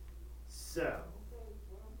So,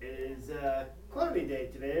 it is cloudy day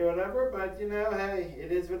today or whatever, but hey, it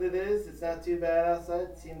is what it is. It's not too bad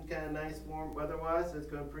outside. It seems kind of nice, warm weather-wise, so it's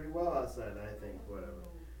going pretty well outside, I think, whatever.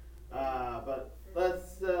 But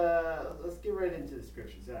let's get right into the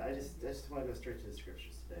scriptures. I just want to go straight to the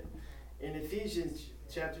scriptures today. In Ephesians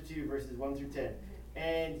chapter 2, verses 1 through 10.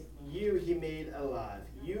 And you he made alive,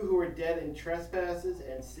 you who were dead in trespasses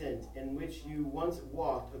and sins, in which you once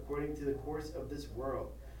walked according to the course of this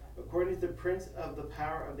world, according to the prince of the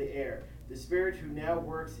power of the air, the spirit who now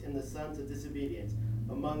works in the sons of disobedience,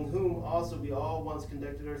 among whom also we all once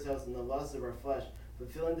conducted ourselves in the lusts of our flesh,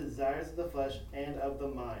 fulfilling the desires of the flesh and of the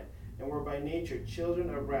mind, and were by nature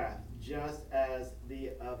children of wrath, just as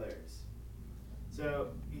the others. So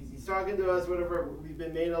he's talking to us, whatever, we've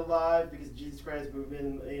been made alive because of Jesus Christ. We've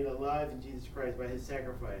been made alive in Jesus Christ by his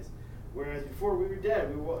sacrifice. Whereas before we were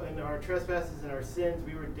dead, we were in our trespasses and our sins,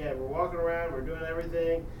 we were dead. We're walking around, we're doing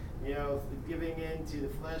everything, giving in to the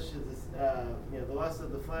flesh, the lust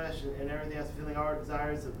of the flesh and everything else, fulfilling our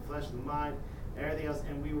desires of the flesh and the mind and everything else,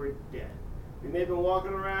 and we were dead. We may have been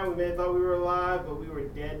walking around, we may have thought we were alive, but we were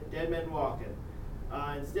dead men walking.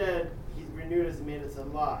 Instead, he's renewed us and made us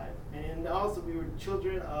alive. And also we were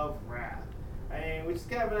children of wrath. Which is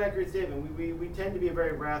kind of an accurate statement. We tend to be a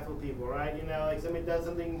very wrathful people, right? Like somebody does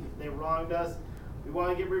something, they wronged us, we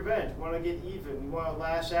want to get revenge, we want to get even, we want to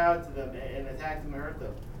lash out to them and attack them and hurt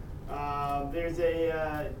them. I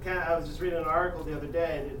was just reading an article the other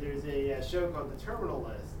day, there's a show called The Terminal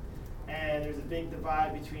List, and there's a big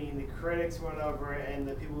divide between the critics who went over it and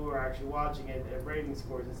the people who are actually watching it at rating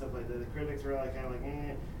scores and stuff like that. The critics were like kind of like,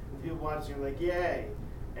 and the people watching are like, yay.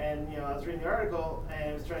 And I was reading the article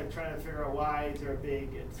and I was trying to figure out why is there a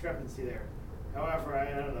big discrepancy there. However, I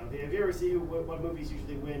don't know. If you ever see what movies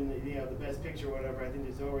usually win, the best picture or whatever, I think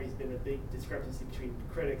there's always been a big discrepancy between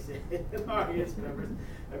critics and audience members.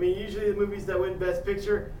 Usually the movies that win best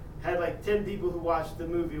picture had like 10 people who watched the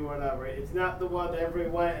movie or whatever. It's not the one that everybody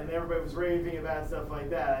went and everybody was raving about, stuff like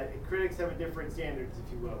that. Critics have a different standards,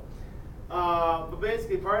 if you will. But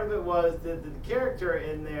basically, part of it was the character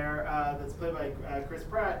in there that's played by Chris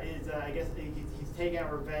Pratt is, I guess, he's taking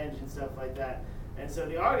out revenge and stuff like that. And so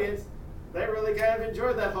the audience, they really kind of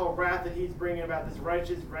enjoyed that whole wrath that he's bringing about, this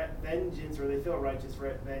righteous vengeance, or they feel righteous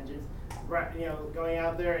vengeance, going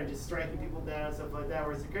out there and just striking people down and stuff like that.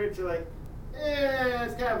 Whereas the critics are like,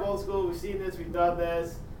 it's kind of old school. We've seen this, we've done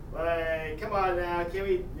this. Like, come on now, can't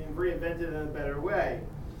we reinvent it in a better way?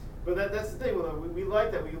 But that's the thing. We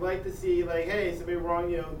like that. We like to see, like, hey, somebody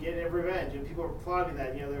wrong, get revenge. And people are plotting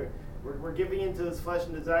that. We're giving into this flesh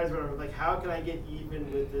and desires, whatever. Like, how can I get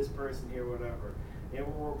even with this person here, whatever?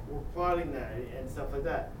 We're plotting that and stuff like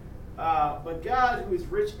that. But God, who is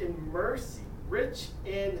rich in mercy,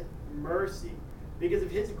 because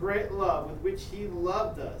of his great love with which he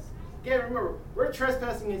loved us. Again, remember, we're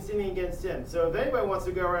trespassing and sinning against him. So if anybody wants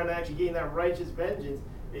to go around and actually gain that righteous vengeance,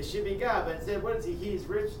 it should be God. But instead, what is he? He is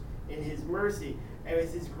rich in his mercy. And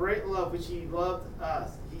it's his great love which he loved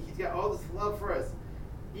us. He's got all this love for us.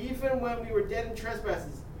 Even when we were dead in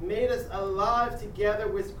trespasses, made us alive together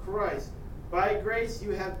with Christ. By grace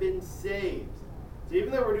you have been saved. So even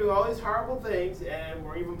though we're doing all these horrible things, and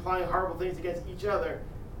we're even applying horrible things against each other,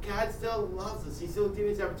 God still loves us. He's still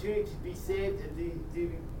giving us the opportunity to be saved and to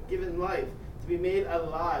be given life, to be made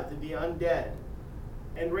alive, to be undead.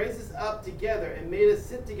 And raised us up together and made us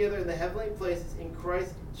sit together in the heavenly places in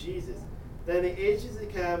Christ Jesus, that in the ages to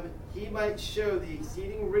come he might show the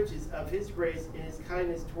exceeding riches of his grace and his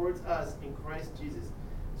kindness towards us in Christ Jesus.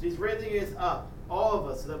 So he's raising us up, all of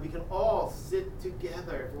us, so that we can all sit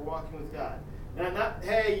together if we're walking with God. Now, not,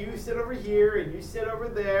 hey, you sit over here and you sit over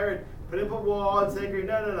there and put up a wall and say,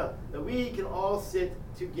 no. That we can all sit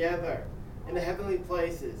together in the heavenly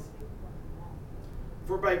places.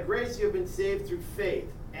 For by grace you have been saved through faith,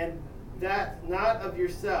 and that not of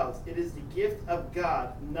yourselves. It is the gift of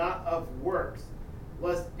God, not of works,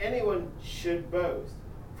 lest anyone should boast.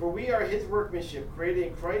 For we are his workmanship, created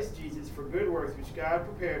in Christ Jesus for good works, which God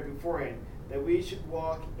prepared beforehand, that we should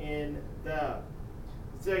walk in them.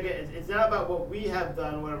 So again, it's not about what we have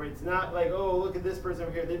done, whatever. It's not like, oh, look at this person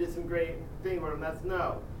over here, they did some great thing, whatever. That's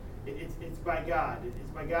no. It's by God.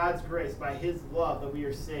 It's by God's grace, by his love that we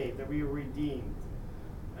are saved, that we are redeemed.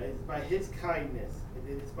 It's by his kindness.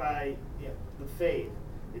 It's by the faith.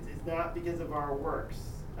 It's not because of our works.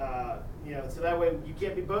 So that way you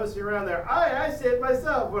can't be boasting around there. I saved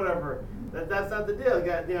myself, whatever. That's not the deal.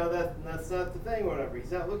 God, that's not the thing, whatever.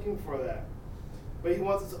 He's not looking for that. But he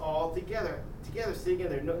wants us all together, sitting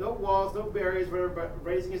together. No walls, no barriers, whatever, but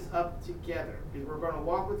raising us up together. Because we're going to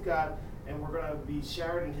walk with God, and we're going to be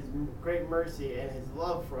showered in his great mercy and his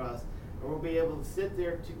love for us. and we'll be able to sit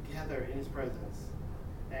there together in his presence.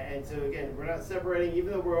 And so again, we're not separating,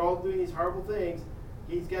 even though we're all doing these horrible things.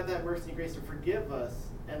 He's got that mercy and grace to forgive us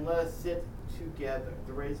and let us sit together,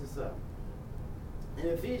 to raise us up. In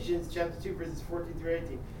Ephesians chapter 2, verses 14 through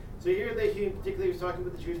 18. So here he particularly was talking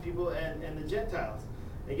with the Jewish people and the Gentiles.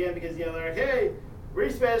 Again, because they're like, hey, we're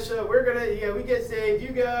special, we're gonna, we get saved,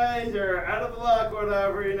 you guys are out of luck,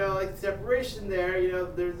 whatever, like separation there,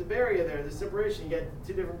 there's a barrier there, there's separation, you get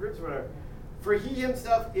two different groups, whatever. For he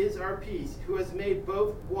himself is our peace, who has made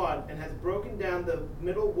both one, and has broken down the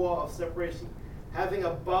middle wall of separation, having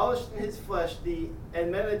abolished in his flesh the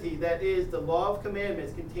enmity, that is, the law of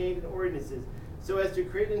commandments contained in ordinances, so as to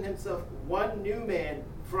create in himself one new man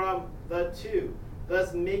from the two,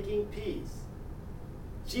 thus making peace.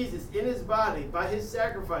 Jesus, in his body, by his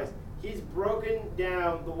sacrifice, he's broken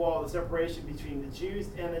down the wall, the separation between the Jews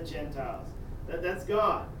and the Gentiles. That's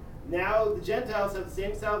gone. Now the Gentiles have the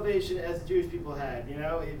same salvation as the Jewish people had.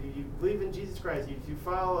 If you believe in Jesus Christ, if you're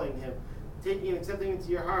following him, taking him, accepting him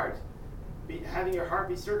into your heart, having your heart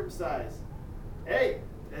be circumcised. Hey,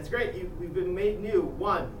 that's great. We've been made new,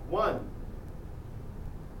 one.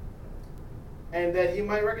 And that he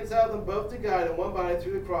might reconcile them both to God in one body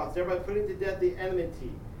through the cross, thereby putting to death the enmity.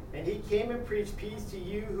 And he came and preached peace to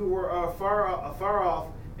you who were afar off,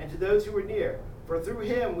 and to those who were near. For through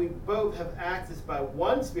him we both have access by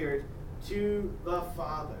one Spirit to the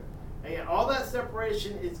Father. Again, all that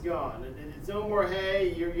separation is gone. It's no more,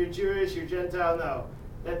 hey, you're Jewish, you're Gentile. No,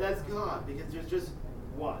 that's gone, because there's just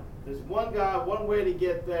one. There's one God, one way to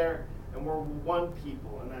get there, and we're one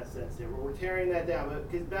people in that sense. We're tearing that down.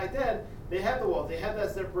 Because back then, they had the walls. They had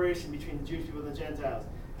that separation between the Jewish people and the Gentiles.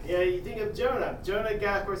 You think of Jonah. Jonah,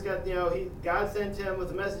 God sent him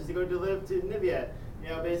with a message to go to live to Nineveh.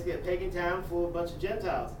 Basically a pagan town full of a bunch of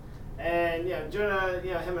Gentiles. And, Jonah,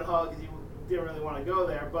 him and Hall, because he didn't really want to go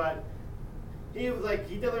there, but he was like,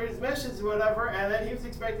 he delivered his message or whatever, and then he was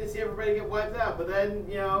expecting to see everybody get wiped out. But then,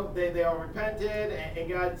 they all repented, and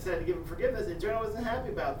God decided to give them forgiveness, and Jonah wasn't happy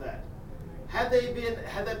about that. Had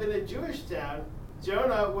that been a Jewish town,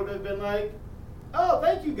 Jonah would have been like, oh,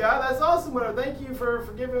 thank you, God, that's awesome, whatever. Thank you for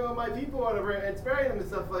forgiving all my people, whatever, and sparing them and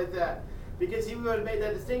stuff like that. Because he would have made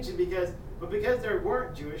that distinction, because they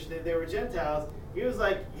weren't Jewish, they were Gentiles. He was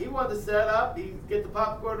like, he wanted to set up, he'd get the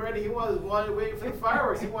popcorn ready, he wanted to wait for the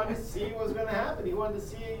fireworks, he wanted to see what was going to happen. He wanted to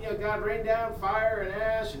see, God rain down fire and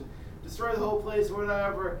ash and destroy the whole place,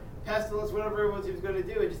 whatever, pestilence, whatever it was he was going to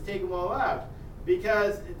do, and just take them all out.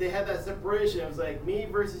 Because they had that separation. It was like me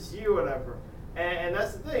versus you, whatever. And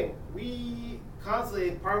that's the thing. We constantly,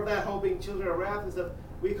 part of that whole being children of wrath and stuff,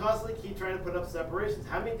 we constantly keep trying to put up separations.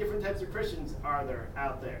 How many different types of Christians are there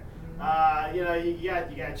out there? You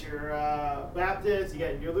got your Baptists, you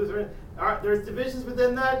got your Lutheran. There's divisions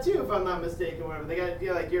within that too, if I'm not mistaken. Whatever they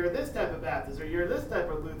got, you're this type of Baptist or you're this type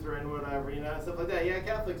of Lutheran, whatever. Stuff like that. Yeah,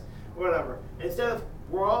 Catholics, whatever. Instead of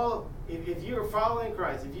we're all, if you are following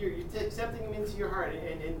Christ, if you're accepting Him into your heart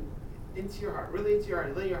and into your heart, really into your heart,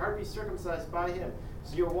 and letting your heart be circumcised by Him,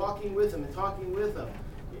 so you're walking with Him and talking with Him,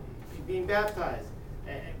 being baptized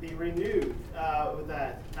and being renewed with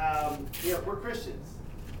that. We're Christians.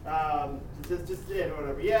 Just it or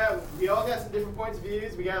whatever. Yeah, we all got some different points of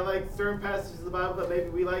views. We got like certain passages of the Bible that maybe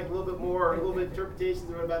we like a little bit more, or a little bit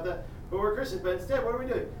interpretations or about that. But we're Christians. But instead, what are we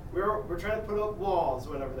doing? We're trying to put up walls,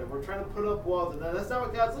 or whatever. We're trying to put up walls, and that's not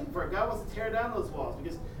what God's looking for. God wants to tear down those walls,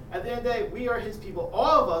 because at the end of the day, we are His people.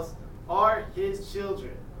 All of us are His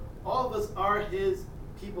children. All of us are His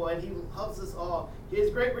people, and He loves us all. He has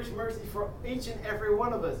great rich mercy for each and every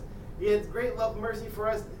one of us. He has great love and mercy for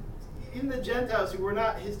us. Even the Gentiles who were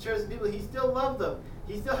not His chosen people, He still loved them.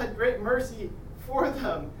 He still had great mercy for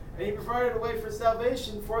them, and He provided a way for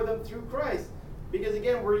salvation for them through Christ. Because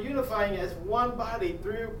again, we're unifying as one body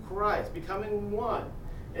through Christ, becoming one.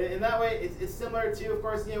 And in that way, it's similar to, of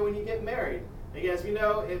course, when you get married. Again, as we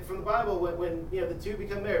know from the Bible, when the two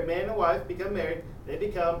become married, man and wife become married, they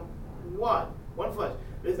become one flesh.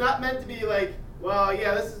 It's not meant to be like, well,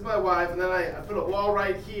 yeah, this is my wife, and then I put a wall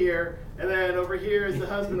right here, and then over here is the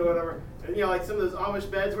husband or whatever. And like some of those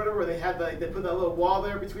Amish beds, or whatever, where they had they put that little wall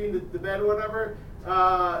there between the bed or whatever.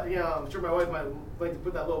 I'm sure my wife might like to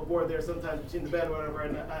put that little board there sometimes between the bed or whatever,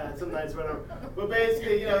 and some nights or whatever. But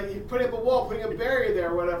basically, you put up a wall, putting a barrier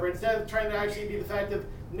there or whatever, instead of trying to actually be the fact of,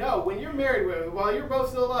 no, when you're married, while you're both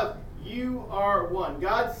still alive, you are one.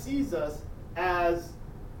 God sees us as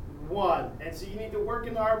one. And so you need to work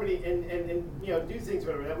in harmony and do things,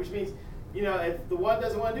 whatever, which means, if the one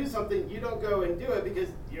doesn't want to do something, you don't go and do it because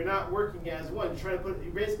you're not working as one. You're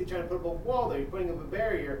basically trying to put up a wall there. You're putting up a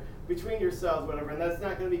barrier between yourselves, whatever, and that's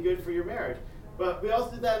not going to be good for your marriage. But we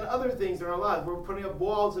also do that in other things in our lives. We're putting up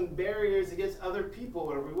walls and barriers against other people,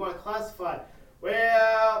 whatever we want to classify.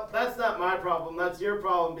 Well, that's not my problem. That's your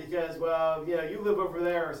problem because, well, you live over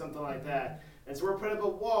there or something like that. And so we're putting up a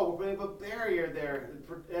wall. We're putting up a barrier there.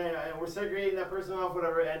 And we're segregating that person off,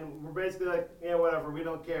 whatever. And we're basically like, whatever. We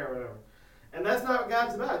don't care, whatever. And that's not what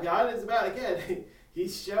God's about. God is about, again,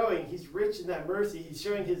 He's rich in that mercy. He's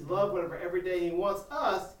showing His love, whatever, every day. He wants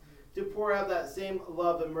us to pour out that same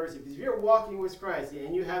love and mercy. Because if you're walking with Christ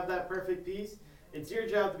and you have that perfect peace, it's your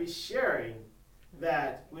job to be sharing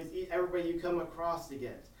that with everybody you come across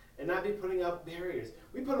against. And not be putting up barriers.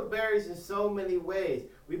 We put up barriers in so many ways.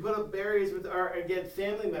 We put up barriers with our, again,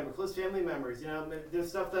 family members, close family members. There's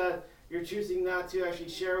stuff that you're choosing not to actually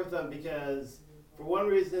share with them because for one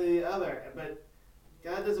reason or the other. But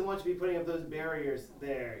God doesn't want you to be putting up those barriers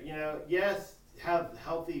there. Yes, have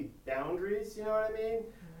healthy boundaries, you know what I mean?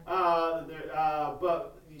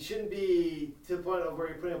 But you shouldn't be to the point of where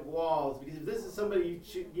you're putting up walls, because if this is somebody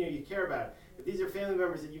you care about, if these are family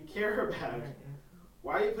members that you care about,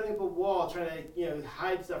 why are you putting up a wall trying to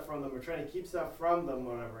hide stuff from them or trying to keep stuff from them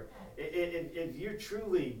or whatever? If you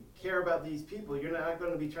truly care about these people, you're not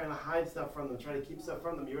going to be trying to hide stuff from them, trying to keep stuff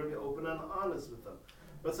from them. You're going to be open and honest with them.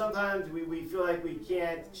 But sometimes we feel like we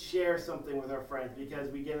can't share something with our friends because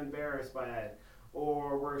we get embarrassed by it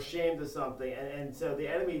or we're ashamed of something. And so the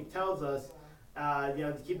enemy tells us,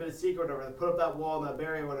 to keep it a secret or whatever, to put up that wall and that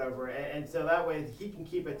barrier or whatever. And so that way he can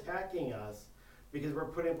keep attacking us because we're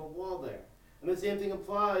putting up a wall there. And the same thing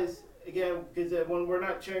applies, again, because when we're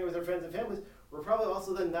not sharing with our friends and families, we're probably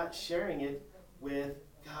also then not sharing it with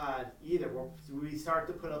God either. We start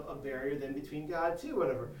to put up a barrier then between God too,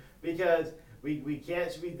 whatever. Because we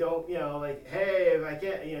don't, hey, if I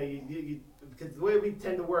can't, because the way we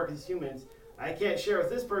tend to work as humans, I can't share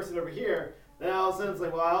with this person over here. Then all of a sudden it's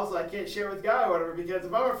like, well, I can't share with God or whatever, because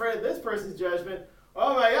if I'm afraid of this person's judgment,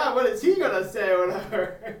 oh my God, what is he going to say or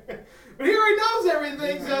whatever? But he already knows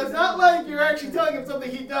everything, so it's not like you're actually telling him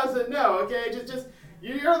something he doesn't know, okay? Just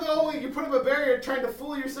you put up a barrier trying to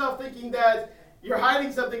fool yourself thinking that you're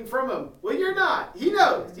hiding something from him. Well, you're not. He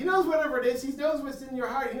knows. He knows whatever it is. He knows what's in your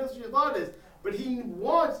heart. He knows what your thought is. But he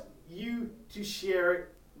wants you to share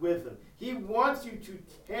it with him. He wants you to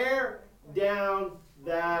tear down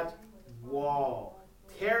that wall.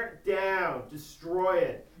 Tear it down. Destroy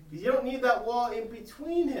it. Because you don't need that wall in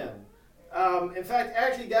between him. In fact,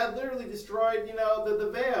 actually, God literally destroyed,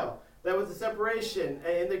 the veil. That was the separation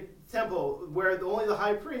in the temple where only the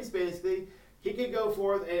high priest, basically, he could go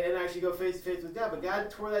forth and actually go face to face with God. But God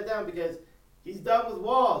tore that down because he's done with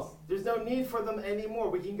walls. There's no need for them anymore.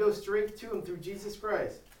 We can go straight to him through Jesus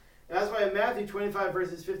Christ. And that's why in Matthew 25,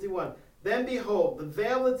 verses 51, then behold, the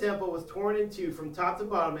veil of the temple was torn in two from top to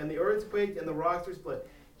bottom, and the earth quaked and the rocks were split.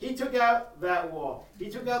 He took out that wall. He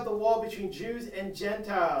took out the wall between Jews and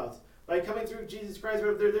Gentiles. By coming through Jesus Christ,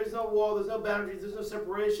 there's no wall, there's no boundaries, there's no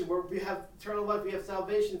separation. Where we have eternal life, we have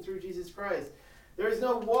salvation through Jesus Christ. There's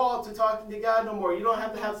no wall to talking to God no more. You don't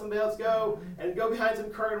have to have somebody else go behind some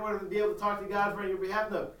curtain in order to be able to talk to God on your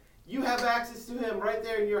behalf. No. You have access to him right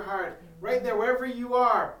there in your heart. Right there, wherever you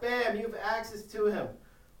are. Bam, you have access to him.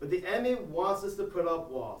 But the enemy wants us to put up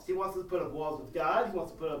walls. He wants us to put up walls with God. He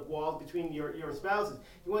wants to put up walls between your spouses.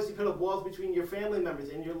 He wants you to put up walls between your family members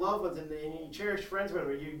and your loved ones and your cherished friends,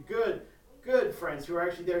 whatever. Your good friends who are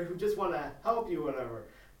actually there, who just want to help you, whatever.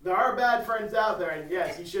 There are bad friends out there, and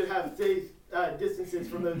yes, you should have safe distances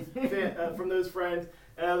from those friends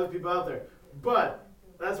and other people out there. But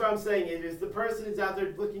that's what I'm saying. Is the person who's out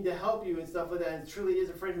there looking to help you and stuff like that, and truly is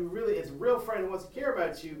a friend who really is a real friend who wants to care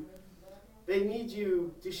about you, they need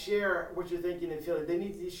you to share what you're thinking and feeling. They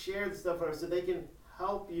need to share the stuff so they can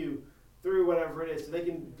help you through whatever it is, so they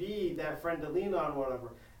can be that friend to lean on,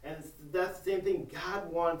 whatever. And that's the same thing.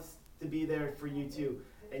 God wants to be there for you too.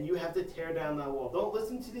 And you have to tear down that wall. Don't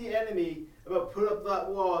listen to the enemy about put up that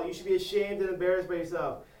wall. You should be ashamed and embarrassed by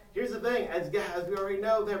yourself. Here's the thing. As we already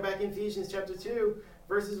know, there back in Ephesians chapter 2,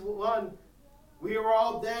 verses 1, we were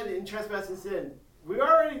all dead in trespass and sin. We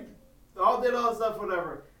already all did all the stuff,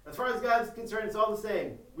 whatever. As far as God's concerned, it's all the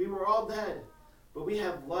same. We were all dead. But we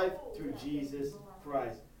have life through Jesus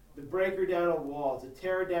Christ. The breaker down of walls, the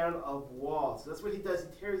tear down of walls. So that's what he does.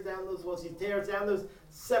 He tears down those walls. He tears down those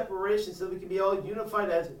separations so we can be all unified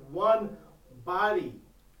as one body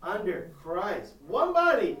under Christ. One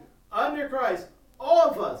body under Christ. All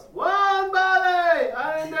of us. One body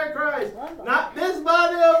under Christ. Not this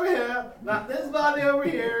body over here. Not this body over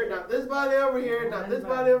here. Not this body over here. Not this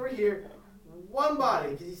body over here. One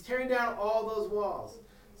body. Because he's tearing down all those walls.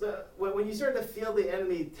 So when you start to feel the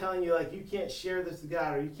enemy telling you, like, you can't share this with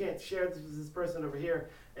God, or you can't share this with this person over here,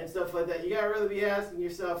 and stuff like that. You got to really be asking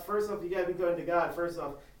yourself, first off, you got to be going to God. First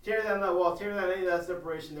off, tear down that wall, tear down any of that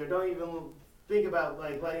separation there. Don't even think about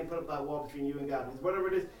like letting him put up that wall between you and God. Because whatever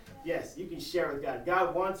it is, yes, you can share it with God.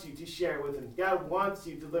 God wants you to share it with him. God wants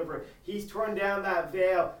you to deliver. He's torn down that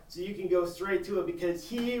veil so you can go straight to it because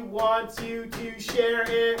he wants you to share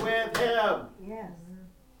it with him. Yes.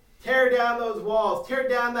 Tear down those walls. Tear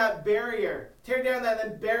down that barrier. Tear down that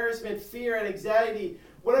embarrassment, fear, and anxiety.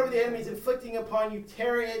 Whatever the enemy is inflicting upon you,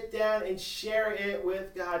 tear it down and share it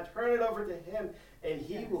with God. Turn it over to him, and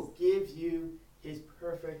he will give you his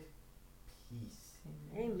perfect peace.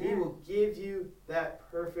 Amen. He will give you that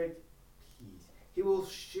perfect peace. He will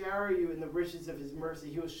shower you in the riches of his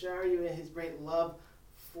mercy. He will shower you in his great love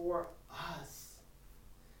for us.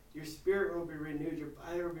 Your spirit will be renewed. Your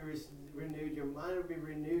body will be renewed. Your mind will be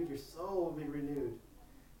renewed. Your soul will be renewed.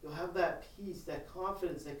 You'll have that peace, that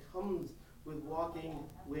confidence that comes with walking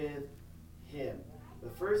with him.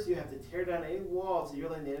 But first you have to tear down any walls that you're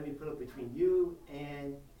letting the enemy put up between you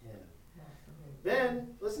and him.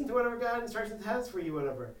 Then listen to whatever God instructions has for you,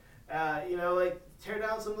 whatever. Like tear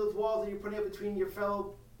down some of those walls that you're putting up between your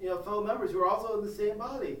fellow members who are also in the same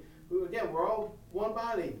body. Who again, we're all one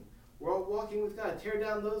body. We're all walking with God. Tear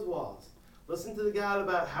down those walls. Listen to the God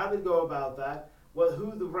about how to go about that.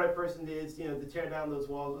 Who the right person is, to tear down those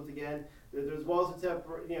walls with again. There's walls to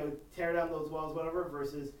tear down those walls, whatever.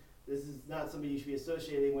 Versus this is not somebody you should be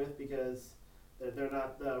associating with because they're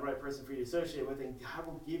not the right person for you to associate with, and God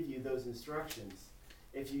will give you those instructions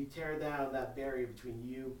if you tear down that barrier between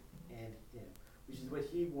you and him, which is what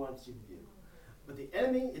he wants you to do. But the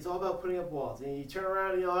enemy is all about putting up walls. And you turn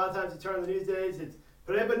around, a lot of times you turn on the news days, it's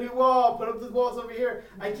put up a new wall, put up the walls over here.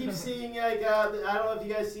 I keep seeing, I don't know if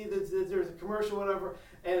you guys see this, there's a commercial, whatever,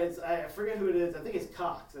 and I forget who it is. I think it's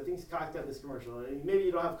Cox. I think Cox got this commercial. Maybe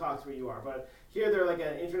you don't have Cox where you are, but here they're like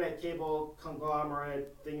an internet cable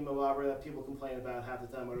conglomerate thingamabobber that people complain about half the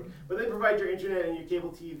time, whatever. But they provide your internet and your cable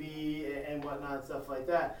TV and whatnot, stuff like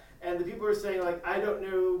that. And the people are saying, like, I don't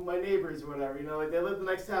know my neighbors or whatever, like they live the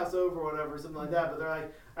next house over or whatever, something like that. But they're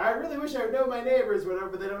like, I really wish I would know my neighbors or whatever,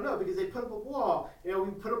 but they don't know because they put up a wall. We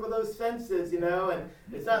put up those fences, and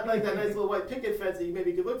it's not like that nice little white picket fence that you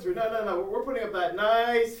maybe could look through. No. We're putting up that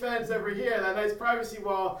nice fence over here, that nice privacy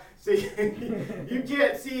wall, so you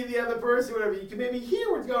can't see the other person or whatever. You can maybe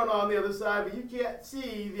hear what's going on the other side, but you can't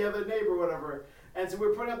see the other neighbor or whatever. And so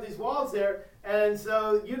we're putting up these walls there, and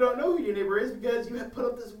so you don't know who your neighbor is because you have put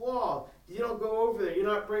up this wall. You don't go over there. You're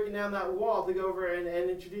not breaking down that wall to go over and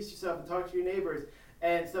introduce yourself and talk to your neighbors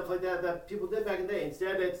and stuff like that people did back in the day.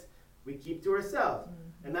 Instead, we keep to ourselves.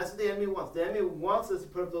 Mm-hmm. And that's what the enemy wants. The enemy wants us to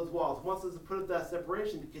put up those walls, wants us to put up that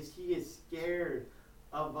separation because he is scared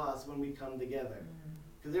of us when we come together.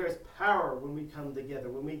 Because there is power when we come together,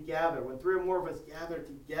 when we gather. When 3 or more of us gather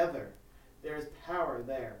together, there is power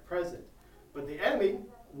there, present. But the enemy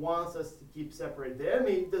wants us to keep separated. The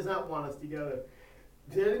enemy does not want us together.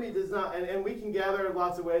 The enemy does not, and we can gather in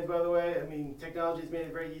lots of ways, by the way. I mean, technology has made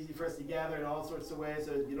it very easy for us to gather in all sorts of ways,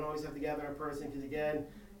 so you don't always have to gather in person, because again,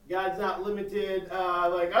 God's not limited,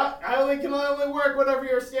 I can only work whenever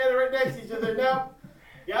you're standing right next to each other. No,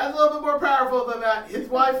 God's a little bit more powerful than that. His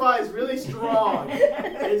Wi-Fi is really strong.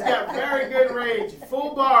 It's got very good range,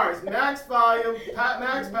 full bars, max volume,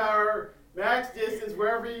 max power, max distance,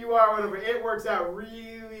 wherever you are, whatever. It works out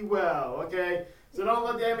really well, okay? So don't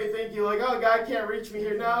let the enemy think you God can't reach me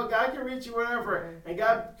here. No, God can reach you wherever. And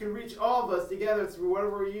God can reach all of us together through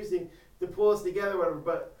whatever we're using to pull us together, whatever.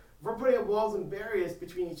 But if we're putting up walls and barriers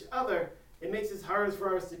between each other, it makes it harder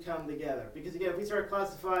for us to come together. Because again, if we start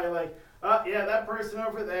classifying that person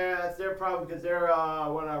over there, that's their problem because they're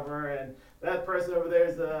whatever, and that person over there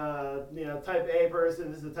is a type A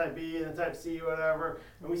person, this is a type B and a type C, whatever.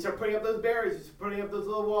 And we start putting up those barriers, we start putting up those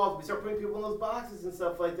little walls, we start putting people in those boxes and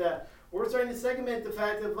stuff like that. We're starting to segment the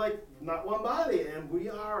fact of not one body, and we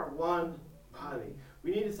are one body.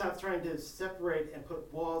 We need to stop trying to separate and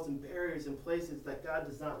put walls and barriers in places that God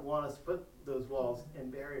does not want us to put those walls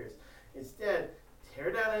and barriers. Instead,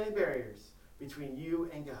 tear down any barriers between you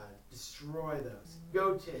and God. Destroy those.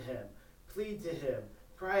 Go to him. Plead to him.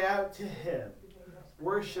 Cry out to him.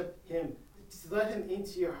 Worship him. Let him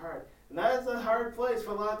into your heart. And that is a hard place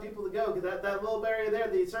for a lot of people to go, because that little barrier there,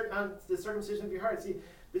 the circumcision of your heart. See,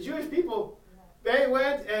 the Jewish people, they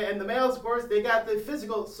went, and the males, of course, they got the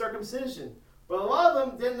physical circumcision. But a lot of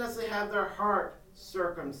them didn't necessarily have their heart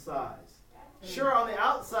circumcised. Sure, on the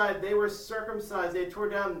outside, they were circumcised. They tore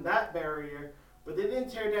down that barrier, but they didn't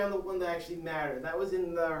tear down the one that actually mattered. That was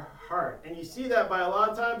in their heart. And you see that by a lot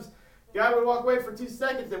of times, God would walk away for 2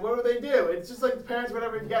 seconds, and what would they do? It's just like the parents,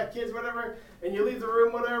 whatever, if you got kids, whatever, and you leave the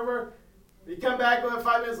room, whatever, You come back with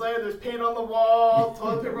 5 minutes later, there's paint on the wall,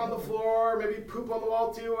 toilet paper on the floor, maybe poop on the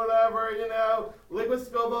wall too, whatever, liquid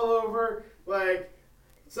spilled all over. Like,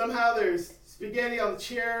 somehow there's spaghetti on the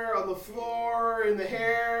chair, on the floor, in the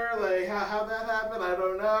hair. Like, how that happened, I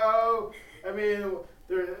don't know. I mean,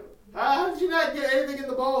 how did you not get anything in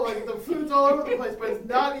the bowl? Like, the food's all over the place, but it's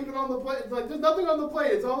not even on the plate. It's like, there's nothing on the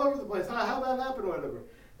plate. It's all over the place. How that happened, whatever.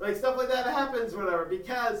 Like, stuff like that happens, whatever,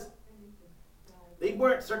 because they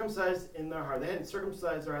weren't circumcised in their heart. They hadn't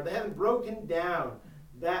circumcised their heart. They hadn't broken down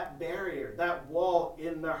that barrier, that wall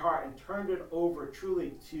in their heart, and turned it over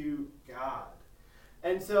truly to God.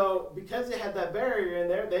 And so, because they had that barrier in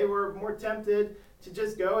there, they were more tempted to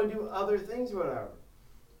just go and do other things, whatever.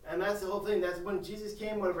 And that's the whole thing. That's when Jesus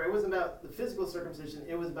came, whatever. It wasn't about the physical circumcision.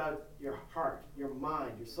 It was about your heart, your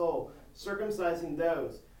mind, your soul, circumcising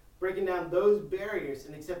those, breaking down those barriers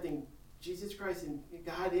and accepting Jesus Christ and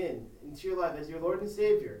God into your life as your Lord and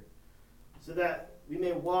Savior, so that we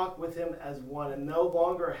may walk with him as one and no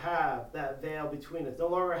longer have that veil between us, no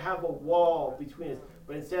longer have a wall between us,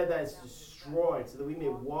 but instead that it's destroyed so that we may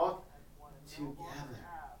walk together.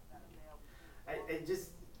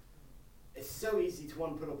 It's so easy to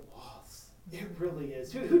want to put up walls. It really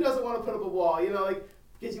is. Who doesn't want to put up a wall?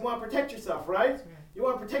 Because you want to protect yourself, right? You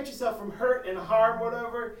want to protect yourself from hurt and harm,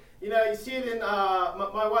 whatever. You see it in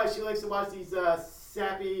my wife. She likes to watch these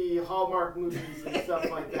sappy Hallmark movies and stuff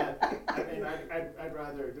like that. I mean, I'd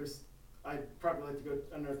probably like to go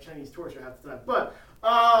under Chinese torture half the time.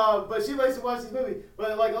 But she likes to watch these movies.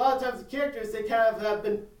 But like a lot of times the characters, they kind of have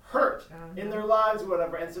been hurt in their lives or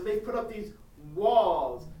whatever. And so they put up these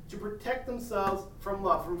walls to protect themselves from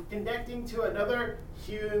love, from connecting to another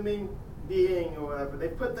human being or whatever. They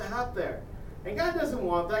put that out there. And God doesn't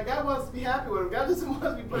want that. God wants to be happy with him. God doesn't want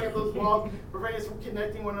us to be putting up those walls preventing us from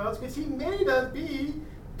connecting one another, because he made us be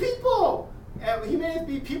people. And he made us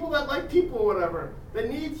be people that like people or whatever, that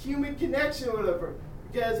need human connection or whatever.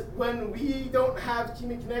 Because when we don't have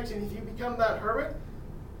human connection, if you become that hermit,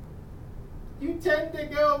 you tend to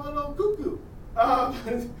go a little cuckoo.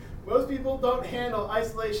 Most people don't handle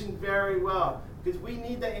isolation very well, because we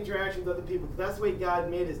need that interaction with other people. That's the way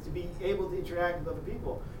God made us, to be able to interact with other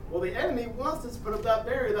people. Well, the enemy wants us to put up that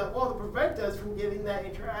barrier, that wall, to prevent us from getting that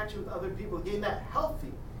interaction with other people, getting that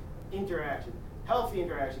healthy interaction.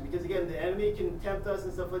 Because again, the enemy can tempt us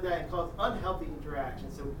and stuff like that and cause unhealthy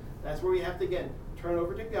interaction. So that's where we have to, again, turn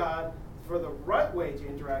over to God for the right way to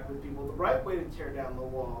interact with people, the right way to tear down the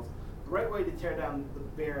walls, the right way to tear down the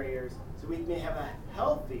barriers, so we may have a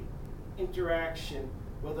healthy interaction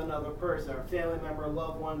with another person, our family member,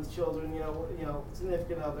 loved ones, children,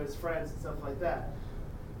 significant others, friends, and stuff like that.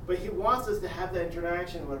 But he wants us to have that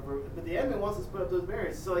interaction, whatever. But the enemy wants us to put up those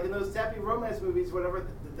barriers. So like in those sappy romance movies, whatever,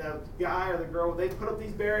 the guy or the girl, they put up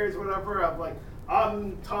these barriers, whatever, of like,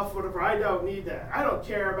 I'm tough, whatever, I don't need that. I don't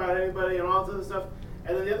care about anybody and all this other stuff.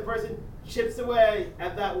 And then the other person chips away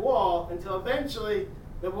at that wall until eventually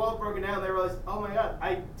the wall broken down. They realize, oh my God,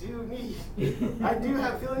 I do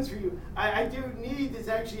have feelings for you. I do need this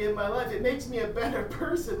actually in my life. It makes me a better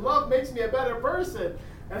person. Love makes me a better person.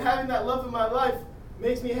 And having that love in my life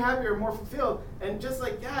makes me happier, more fulfilled. And just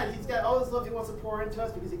like God, he's got all this love he wants to pour into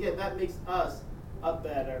us, because again, that makes us a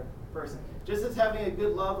better person. Just as having a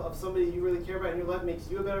good love of somebody you really care about in your life makes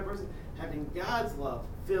you a better person, having God's love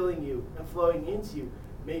filling you and flowing into you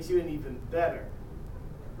makes you an even better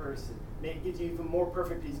person. It gives you even more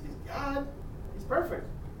perfect peace, because God is perfect.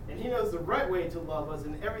 And he knows the right way to love us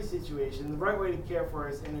in every situation, the right way to care for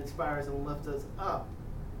us and inspire us and lift us up.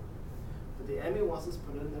 But the enemy wants us to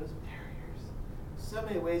put in those barriers. So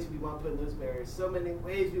many ways we want to put in those barriers. So many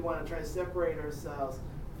ways we want to try to separate ourselves,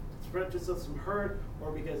 prevent ourselves from hurt,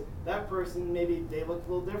 or because that person, maybe they look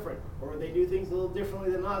a little different, or they do things a little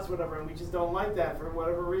differently than us, whatever, and we just don't like that for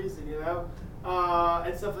whatever reason,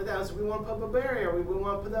 and stuff like that. So we want to put up a barrier. We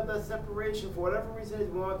want to put up that separation for whatever reason.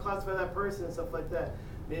 We want to classify that person and stuff like that.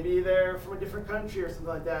 Maybe they're from a different country or something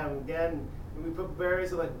like that. And again, we put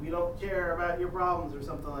barriers like, we don't care about your problems or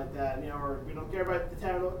something like that, or we don't care about the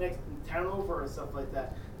town over or stuff like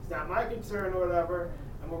that. It's not my concern or whatever.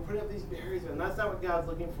 And we're putting up these barriers, and that's not what God's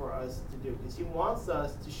looking for us to do, because he wants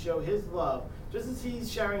us to show his love, just as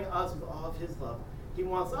he's showering us with all of his love. He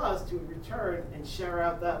wants us to return and share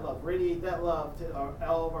out that love, radiate that love to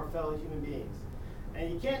all of our fellow human beings.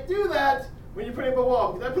 And you can't do that when you're putting up a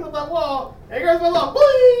wall, because I put up that wall, and here goes my love,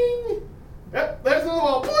 boing! Yep, there's another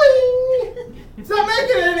wall, boing! It's not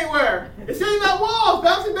making it anywhere. It's hitting that wall, it's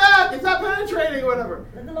bouncing back, it's not penetrating or whatever.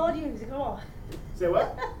 Let the Lord use it, come on. Say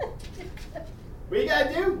what? What you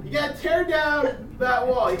gotta do? You gotta tear down that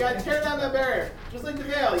wall. You gotta tear down that barrier. Just like the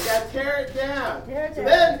veil, you gotta tear it down. Tear it so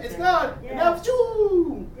down. then it's gone. Yeah. And now,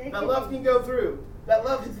 shoo, Yeah, That love can go through.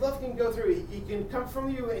 His love can go through. He can come from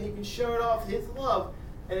you and he can show it off, his love,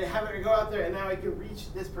 and have it go out there, and now it can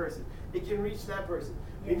reach this person. It can reach that person.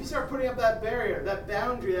 If you start putting up that barrier, that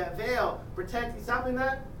boundary, that veil, protecting, stopping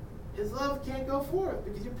that, his love can't go forth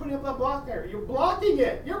because you're putting up that blocker. You're blocking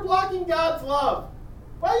it. You're blocking God's love.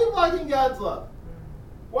 Why are you blocking God's love?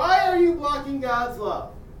 Why are you blocking God's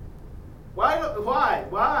love?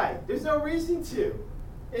 Why? There's no reason to.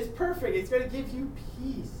 It's perfect. It's going to give you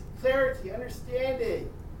peace, clarity, understanding,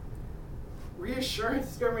 reassurance.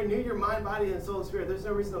 It's going to renew your mind, body, and soul and spirit. There's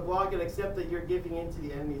no reason to block it except that you're giving into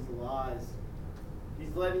the enemy's lies.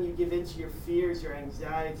 He's letting you give into your fears, your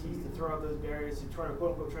anxieties, to throw up those barriers, to try to,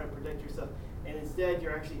 quote unquote, try to protect yourself. And instead,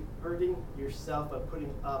 you're actually hurting yourself by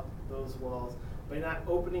putting up those walls, by not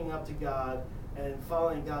opening up to God and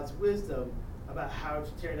following God's wisdom about how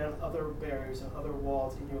to tear down other barriers and other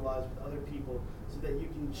walls in your lives with other people so that you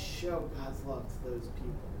can show God's love to those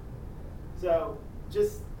people. So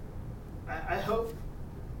I hope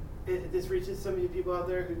this reaches some of you people out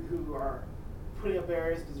there who are putting up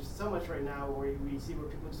barriers, because there's so much right now where we see where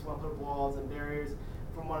people just want to put up walls and barriers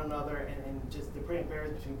from one another, and just they're putting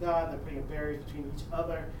barriers between God and they're putting barriers between each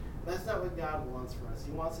other. That's not what God wants for us.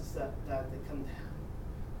 He wants us that to come down.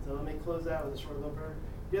 So let me close out with a short little prayer.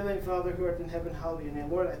 Dear Heavenly Father, who art in heaven, hallowed be your name.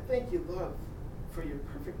 Lord, I thank you, Lord, for your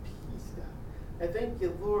perfect peace, God. I thank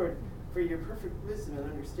you, Lord, for your perfect wisdom and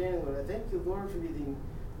understanding, Lord. I thank you, Lord, for being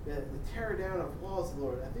the tear down of walls,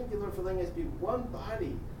 Lord. I thank you, Lord, for letting us be one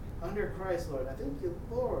body under Christ, Lord. I thank you,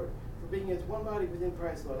 Lord, for being as one body within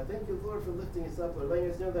Christ, Lord. I thank you, Lord, for lifting us up, Lord, letting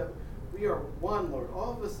us know that we are one, Lord.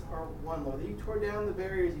 All of us are one, Lord. You tore down the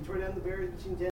barriers. You tore down the barriers between